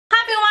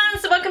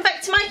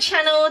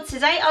channel.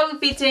 Today I will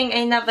be doing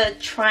another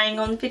trying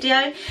on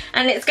video,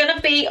 and it's going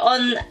to be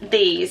on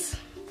these.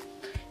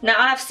 Now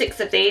I have 6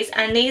 of these,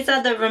 and these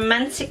are the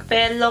Romantic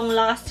Bear long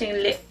lasting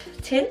lip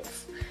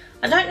tints.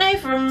 I don't know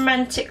if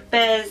Romantic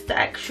Bear is the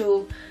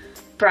actual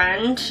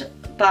brand,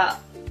 but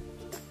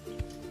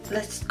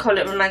let's call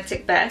it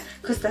Romantic Bear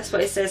because that's what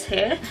it says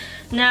here.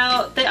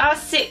 Now there are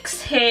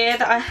 6 here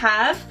that I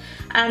have,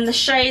 and the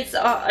shades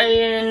are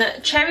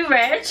in Cherry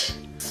Red,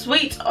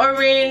 Sweet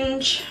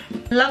Orange,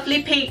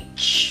 Lovely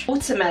Peach,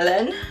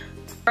 Watermelon,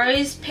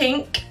 Rose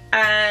Pink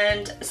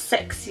and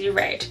Sexy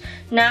Red.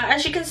 Now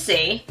as you can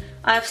see,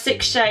 I have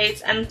 6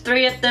 shades and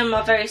 3 of them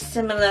are very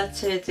similar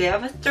to the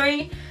other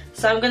 3.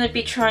 So I'm going to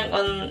be trying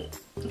on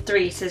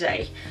 3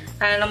 today.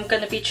 And I'm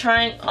going to be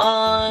trying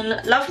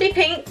on Lovely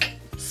Pink,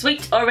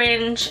 Sweet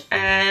Orange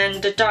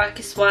and the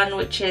darkest one,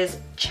 which is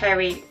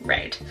Cherry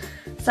Red.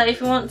 So if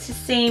you want to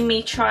see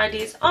me try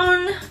these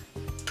on,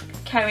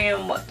 carry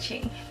on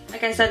watching.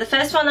 Okay, so the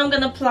first one I'm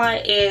going to apply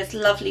is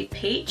Lovely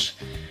Peach.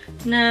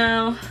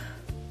 Now,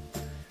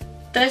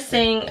 first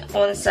thing I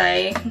want to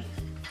say,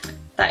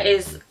 that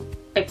is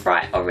a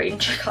bright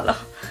orange colour.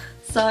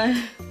 So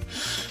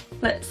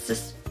let's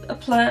just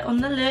apply it on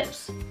the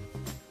lips.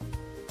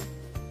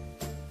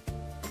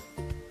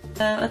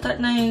 I don't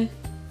know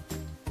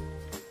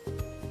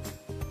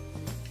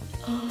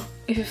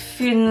if a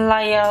thin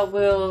layer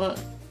will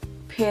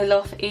peel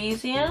off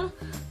easier,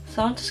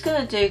 so I'm just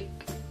going to do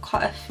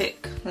quite a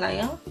thick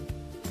layer.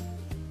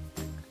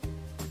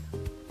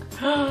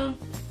 Oh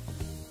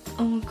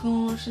my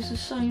gosh, this is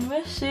so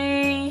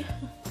messy.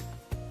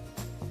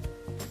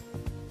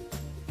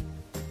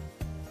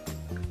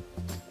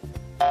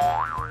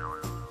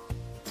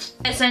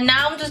 So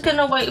now I'm just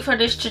gonna wait for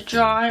this to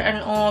dry, and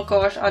oh my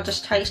gosh, I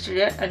just tasted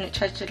it and it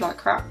tasted like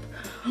crap.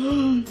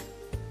 I'm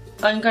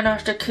gonna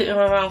have to keep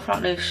my mouth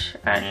like this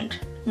and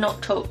not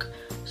talk.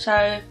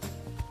 So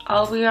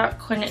I'll be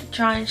back when it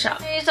dries up.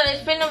 So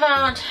it's been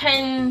about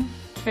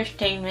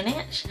 10-15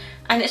 minutes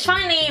and it's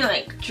finally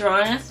like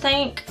dry, I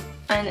think,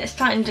 and it's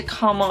starting to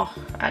come off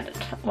at the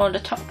top, well, the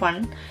top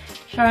one.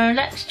 So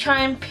let's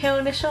try and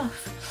peel this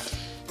off.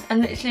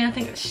 And literally I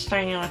think it's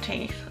staining my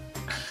teeth.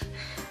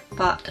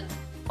 But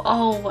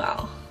oh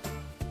well.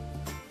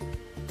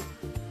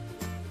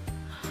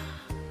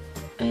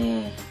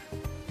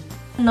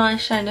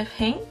 Nice shade of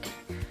pink.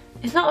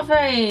 It's not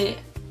very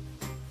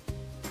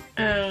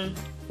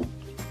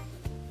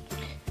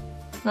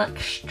like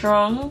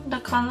strong, the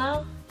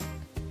colour.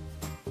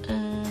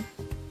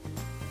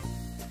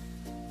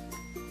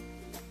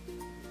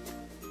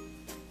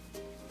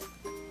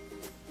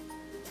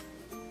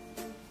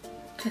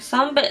 Because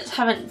some bits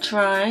haven't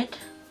dried,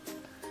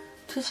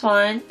 which is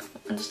fine.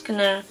 I'm just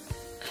gonna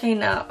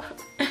clean up.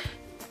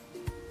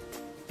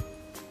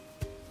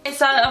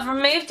 So I've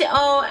removed it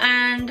all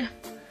and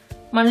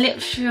my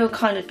lips feel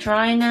kind of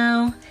dry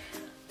now,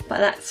 but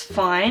that's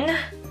fine.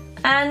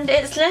 And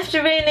it's left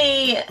a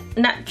really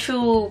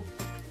natural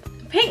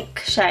pink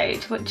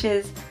shade, which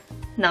is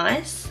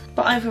nice,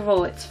 but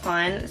overall it's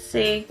fine. Let's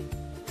see.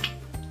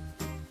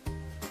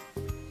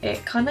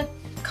 It kind of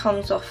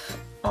comes off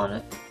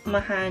on my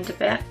hand a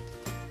bit,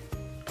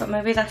 but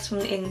maybe that's from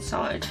the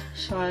inside,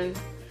 so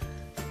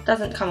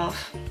doesn't come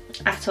off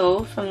at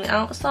all from the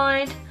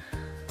outside.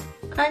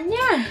 And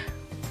yeah,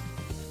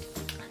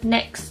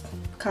 next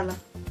colour.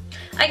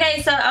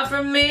 Okay, so I've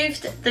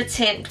removed the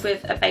tint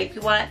with a baby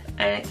wipe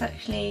and it's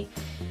actually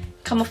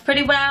come off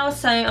pretty well.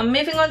 So I'm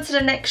moving on to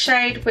the next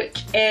shade,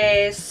 which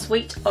is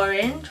Sweet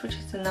Orange, which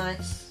is a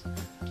nice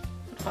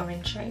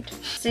orange shade.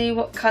 See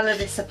what colour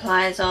this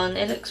applies on.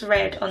 It looks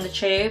red on the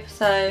tube,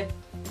 so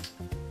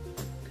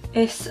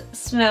this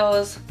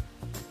smells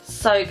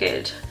so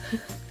good.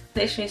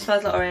 Literally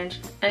smells like orange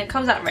and it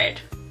comes out red,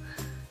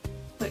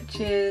 which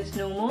is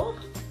normal.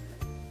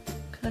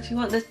 Because you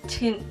want the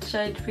tint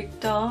shade to be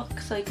dark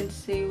so you can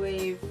see where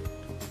you've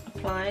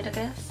applied, I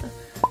guess.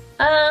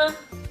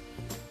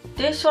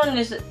 This one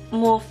is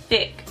more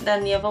thick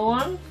than the other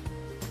one.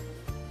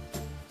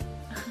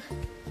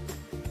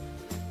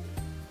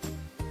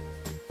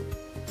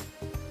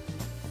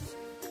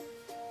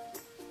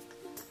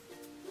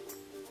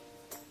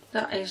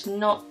 That is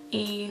not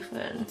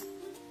even.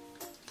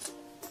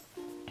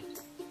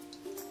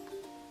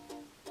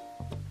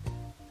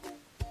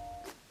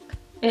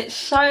 It's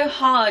so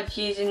hard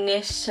using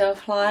this to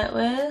apply it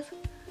with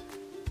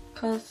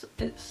because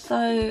it's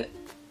so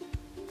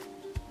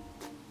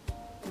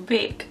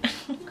big.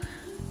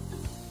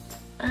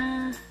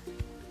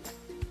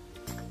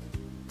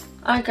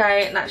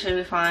 Okay, that should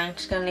be fine.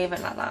 Just gonna leave it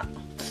like that.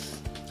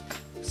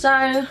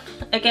 So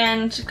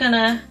again, just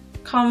gonna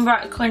come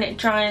back when it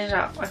dries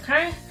up,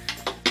 okay?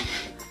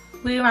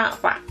 We're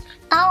right back.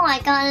 Oh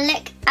my god,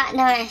 look at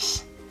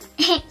this.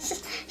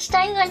 It's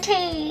staining my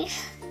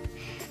teeth.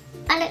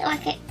 I look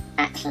like it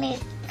actually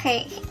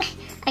poop.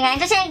 Okay, I'm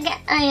just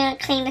gonna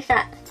clean this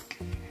up.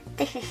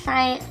 This is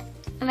so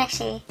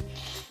messy.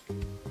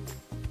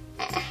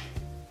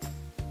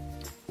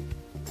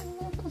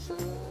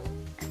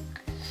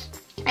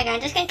 Okay, I'm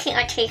just going to keep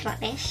my teeth like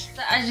this.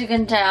 So as you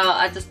can tell,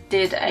 I just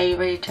did a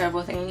really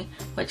terrible thing,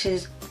 which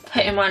is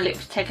putting my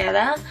lips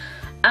together,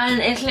 and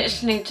it's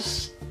literally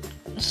just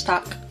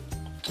stuck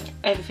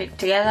everything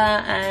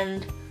together,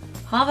 and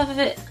half of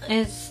it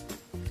is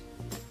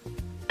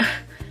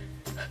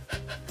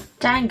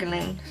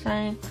dangling, so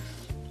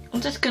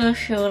I'm just gonna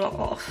peel it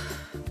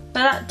off. But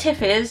that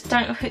tip is,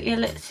 don't put your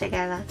lips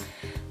together.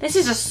 This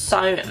is just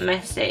so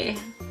messy,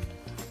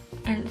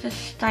 and it's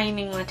just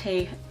staining my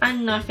teeth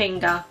and my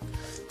finger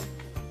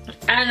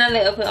and a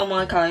little bit on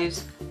my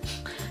toes.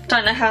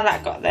 Don't know how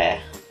that got there,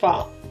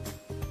 but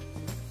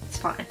it's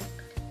fine.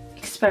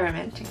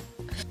 Experimenting.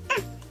 So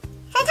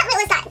the top lip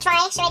was like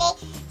dryish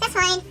already. That's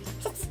fine.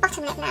 It's just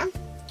bottom lip now.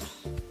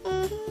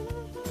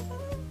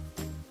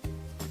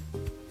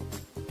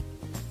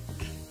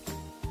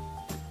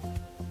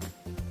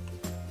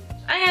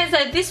 Okay,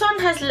 so this one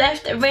has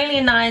left a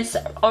really nice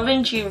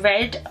orangey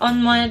red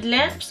on my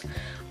lips.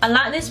 I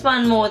like this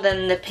one more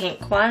than the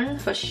pink one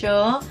for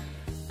sure.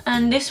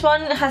 And this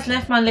one has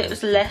left my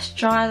lips less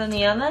dry than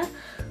the other.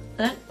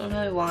 I don't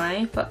know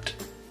why, but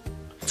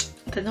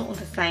they're not all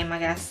the same, I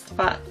guess.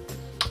 But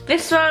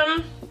this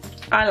one,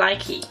 I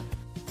like it.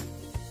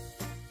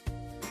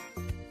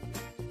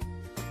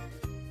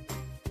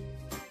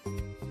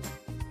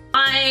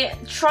 I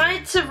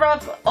tried to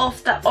rub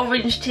off that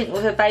orange tint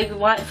with a baby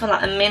wipe for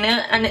like a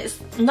minute, and it's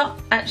not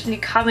actually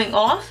coming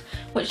off,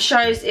 which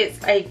shows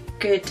it's a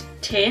good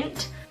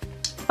tint.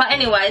 But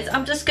anyways,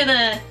 I'm just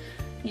gonna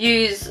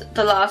use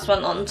the last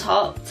one on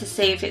top to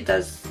see if it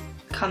does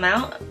come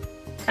out,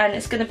 and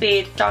it's gonna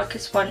be the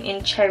darkest one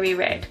in cherry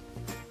red.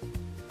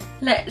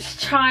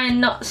 Let's try and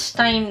not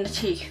stain the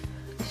teeth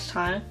this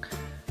time,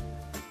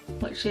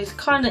 which is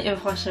kind of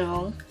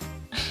impossible.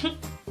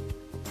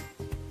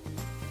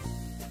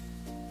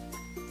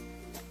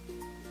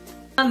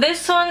 And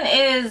this one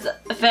is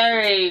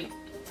very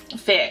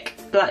thick,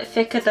 like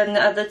thicker than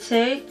the other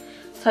two,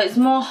 so it's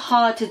more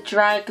hard to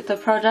drag the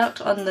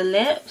product on the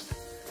lips.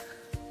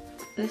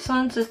 This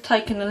one's just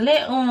taking a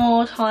little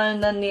more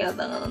time than the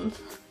other ones.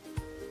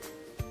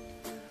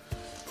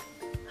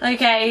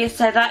 Okay,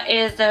 so that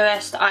is the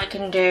rest I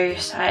can do,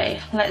 so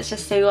let's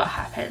just see what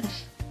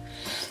happens.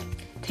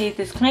 Teeth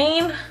is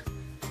clean.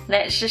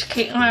 Let's just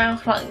keep my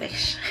mouth like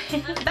this.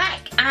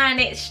 Back, and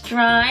it's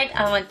dried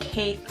and my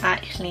teeth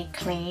actually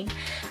clean.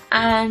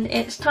 And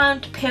it's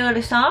time to peel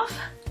this off.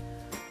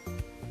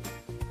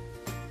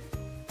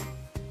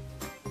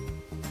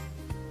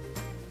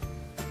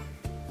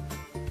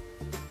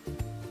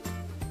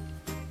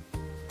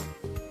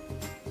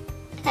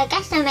 I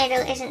guess the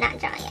middle isn't that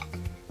dry yet.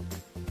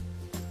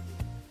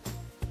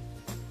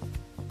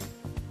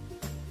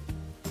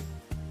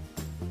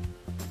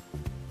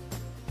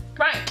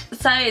 Right,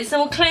 so it's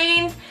all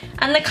clean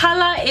and the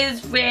colour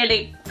is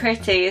really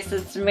pretty.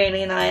 It's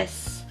really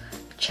nice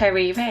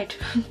cherry red.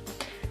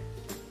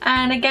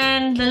 And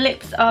again, the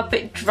lips are a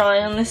bit dry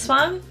on this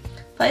one,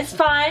 but it's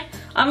fine.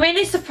 I'm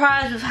really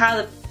surprised with how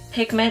the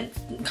pigment's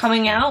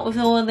coming out with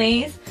all of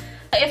these.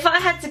 If I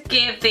had to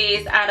give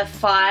these out of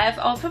 5,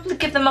 I'll probably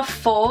give them a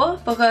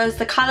 4 because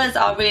the colours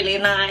are really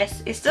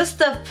nice. It's just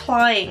the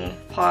applying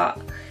part.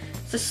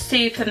 It's just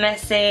super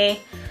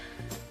messy.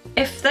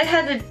 If they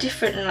had a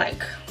different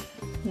like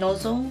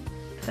nozzle,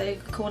 so you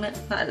could call it,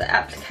 like the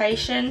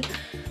application,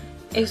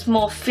 it was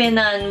more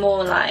thinner and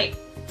more like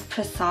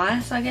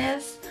precise, I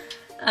guess.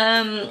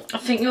 I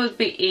think it would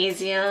be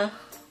easier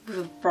with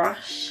a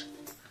brush,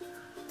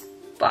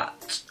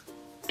 but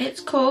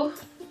it's cool,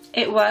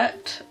 it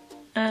worked,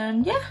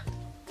 and yeah,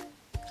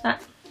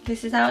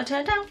 this is how it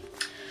turned out.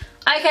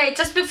 Okay,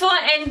 just before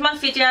I end my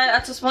video,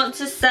 I just want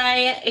to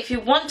say, if you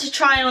want to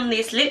try on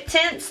these lip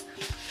tints,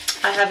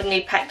 I have a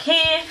new pack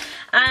here,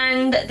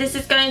 and this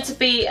is going to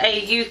be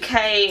a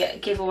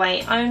UK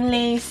giveaway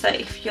only, so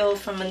if you're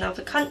from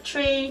another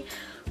country,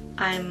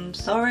 I'm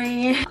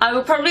sorry. I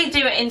will probably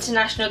do an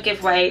international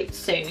giveaway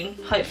soon,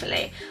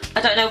 hopefully.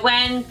 I don't know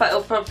when, but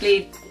it'll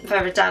probably be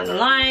further down the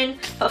line.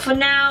 But for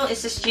now,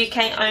 it's just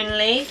UK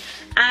only.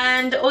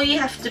 And all you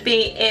have to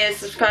be is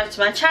subscribe to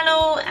my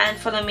channel and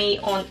follow me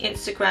on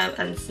Instagram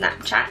and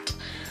Snapchat.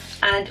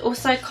 And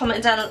also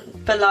comment down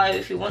below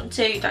if you want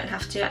to. You don't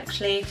have to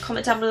actually.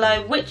 Comment down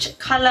below which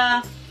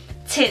colour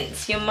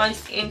tints you're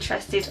most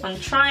interested on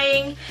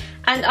trying.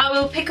 And I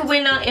will pick a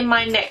winner in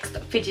my next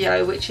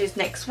video, which is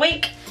next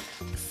week.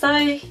 So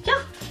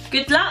yeah,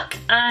 good luck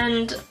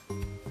and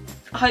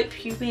I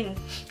hope you win.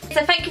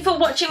 So thank you for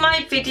watching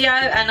my video,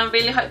 and I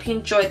really hope you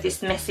enjoyed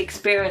this messy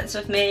experience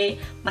with me.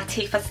 My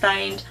teeth are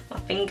stained, my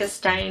fingers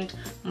stained,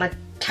 my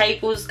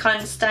table's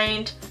kind of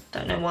stained,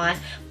 don't know why.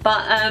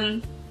 But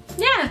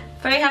yeah,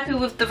 very happy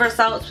with the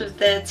results with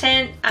the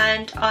tint,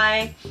 and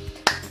I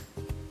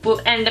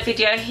will end the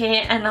video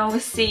here and I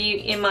will see you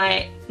in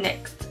my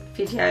next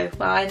video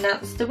where I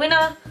announce the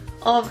winner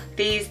of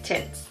these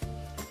tints.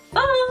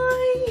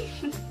 Bye!